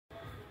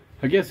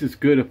I guess it's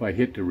good if I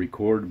hit the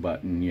record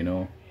button, you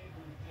know.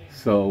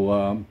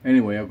 So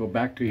anyway, I'll go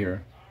back to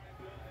here.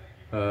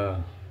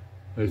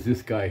 There's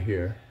this guy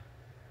here.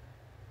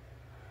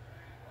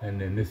 And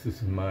then this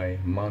is my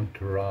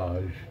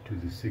montage to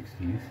the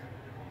 60s.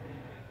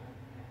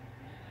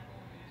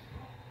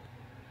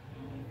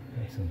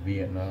 Got some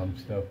Vietnam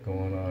stuff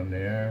going on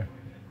there.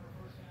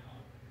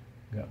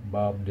 Got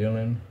Bob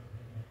Dylan.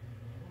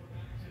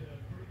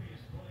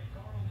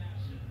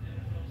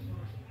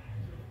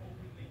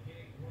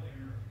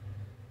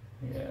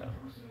 Yeah.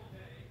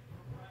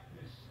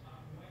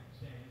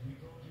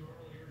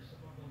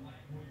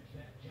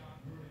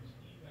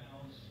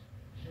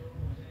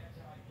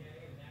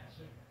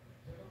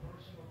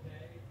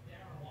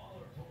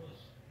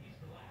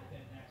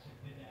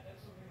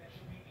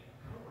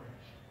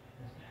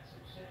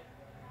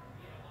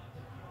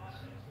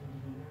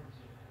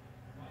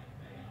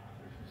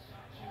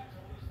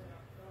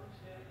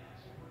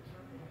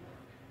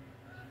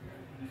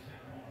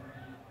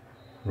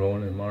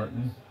 Rowan and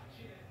Martin.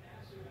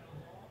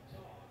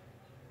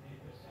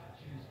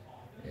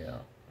 Yeah.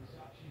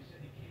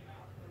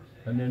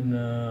 And then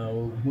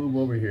we'll move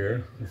over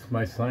here. This is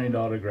my signed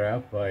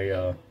autograph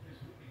by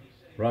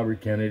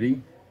Robert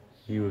Kennedy.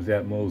 He was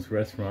at Moe's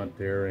Restaurant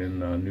there in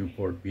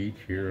Newport Beach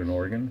here in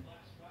Oregon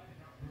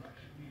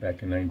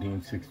back in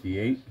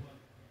 1968.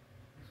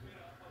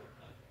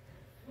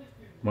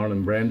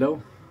 Marlon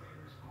Brando.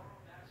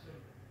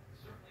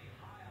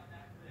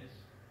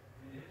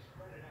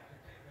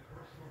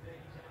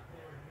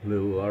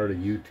 Little art of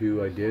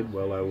U2 I did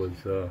while I was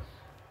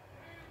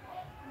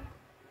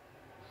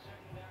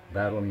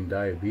battling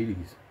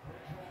diabetes.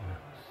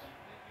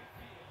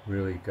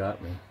 Really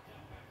got me.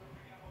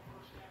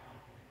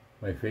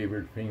 My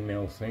favorite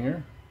female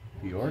singer,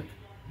 Bjork.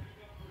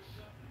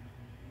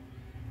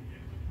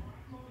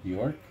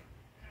 Bjork.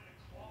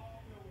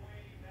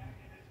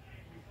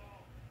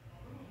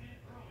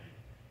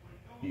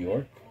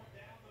 Bjork.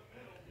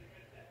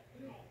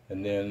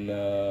 And then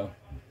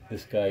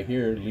this guy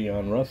here,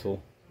 Leon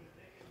Russell,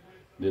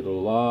 did a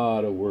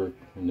lot of work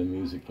in the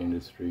music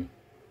industry.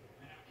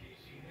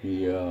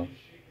 He,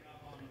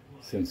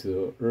 since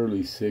the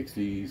early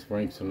 60s,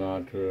 Frank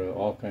Sinatra,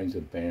 all kinds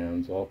of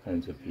bands, all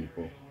kinds of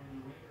people.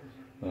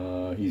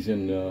 He's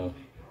in the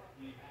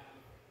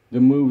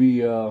movie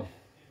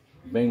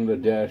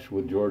Bangladesh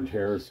with George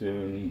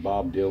Harrison,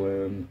 Bob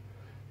Dylan,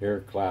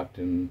 Eric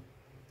Clapton.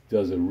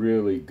 Does a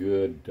really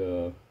good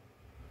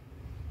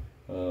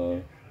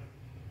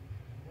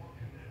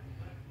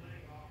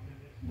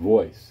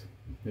voice.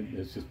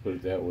 Let's just put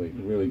it that way.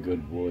 Really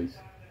good voice.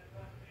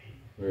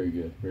 Very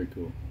good. Very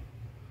cool.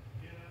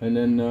 And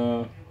then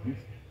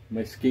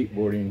my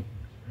skateboarding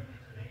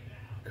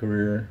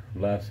career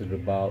lasted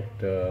about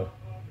a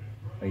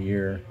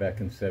year back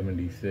in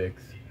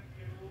 '76.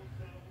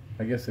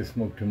 I guess I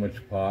smoked too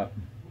much pot.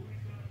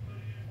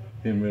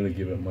 Didn't really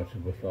give it much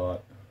of a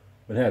thought,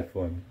 but had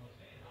fun.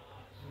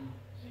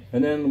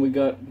 And then we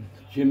got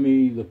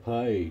Jimmy the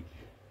Page.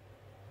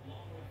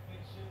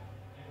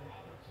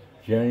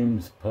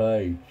 James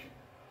Page.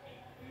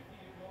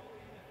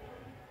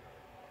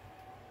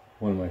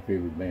 One of my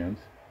favorite bands.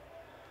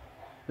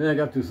 Then I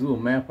got this little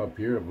map up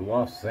here of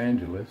Los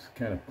Angeles.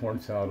 Kind of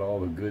points out all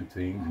the good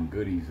things and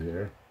goodies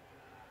there.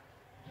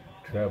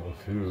 Travel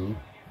through.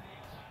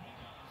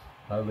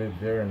 I lived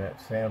there in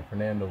that San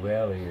Fernando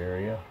Valley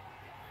area.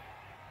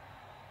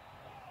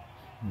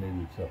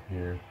 Maybe it's up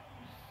here.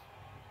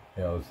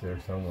 Yeah, it's there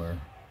somewhere.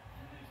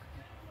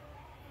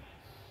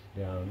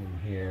 Down in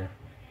here.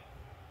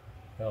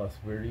 Palos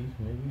Verdes,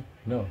 maybe?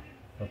 No,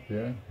 up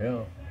there.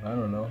 Hell, I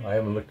don't know. I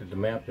haven't looked at the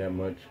map that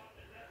much.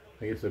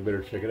 I guess I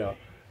better check it out.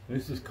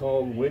 This is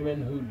called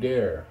Women Who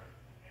Dare.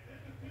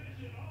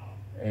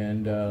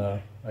 And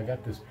I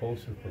got this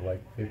poster for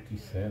like 50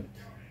 cents.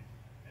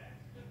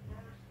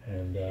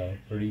 And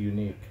pretty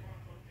unique.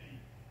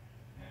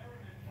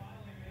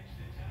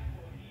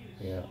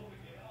 Yeah.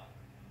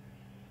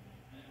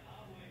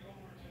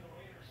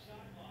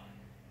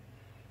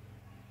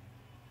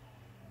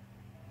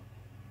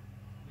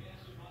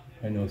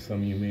 I know some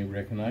of you may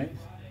recognize,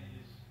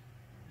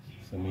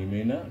 some of you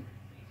may not.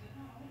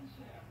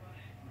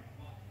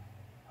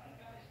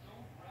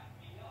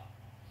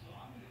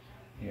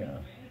 Yeah.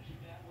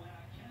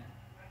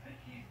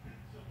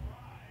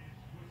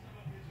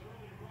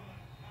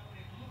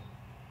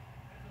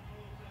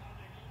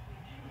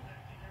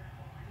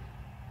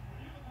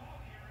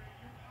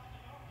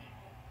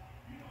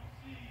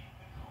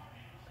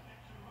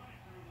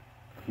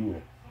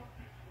 Cool.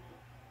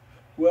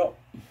 Well,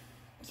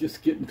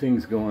 just getting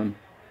things going.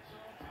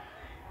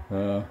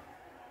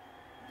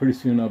 Pretty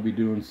soon I'll be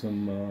doing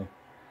some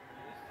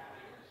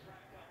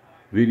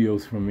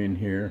videos from in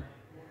here.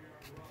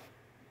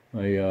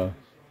 I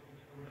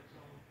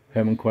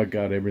haven't quite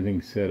got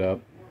everything set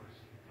up,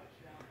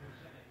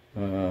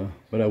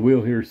 but I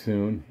will here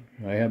soon.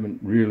 I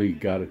haven't really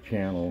got a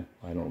channel,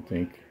 I don't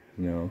think,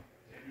 no.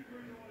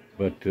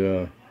 But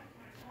you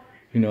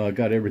know, I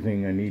got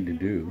everything I need to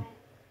do.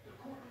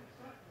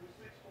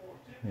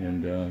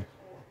 And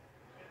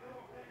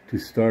to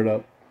start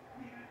up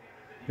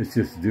it's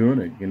just doing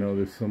it. You know,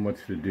 there's so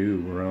much to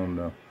do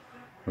around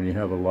when you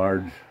have a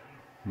large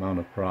amount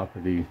of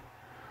property,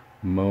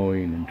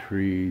 mowing and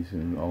trees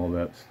and all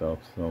that stuff.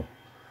 So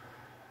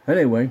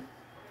anyway,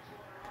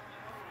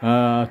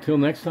 till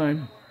next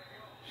time,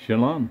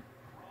 shalom,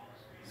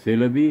 c'est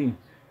la vie,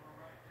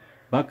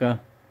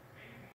 baka.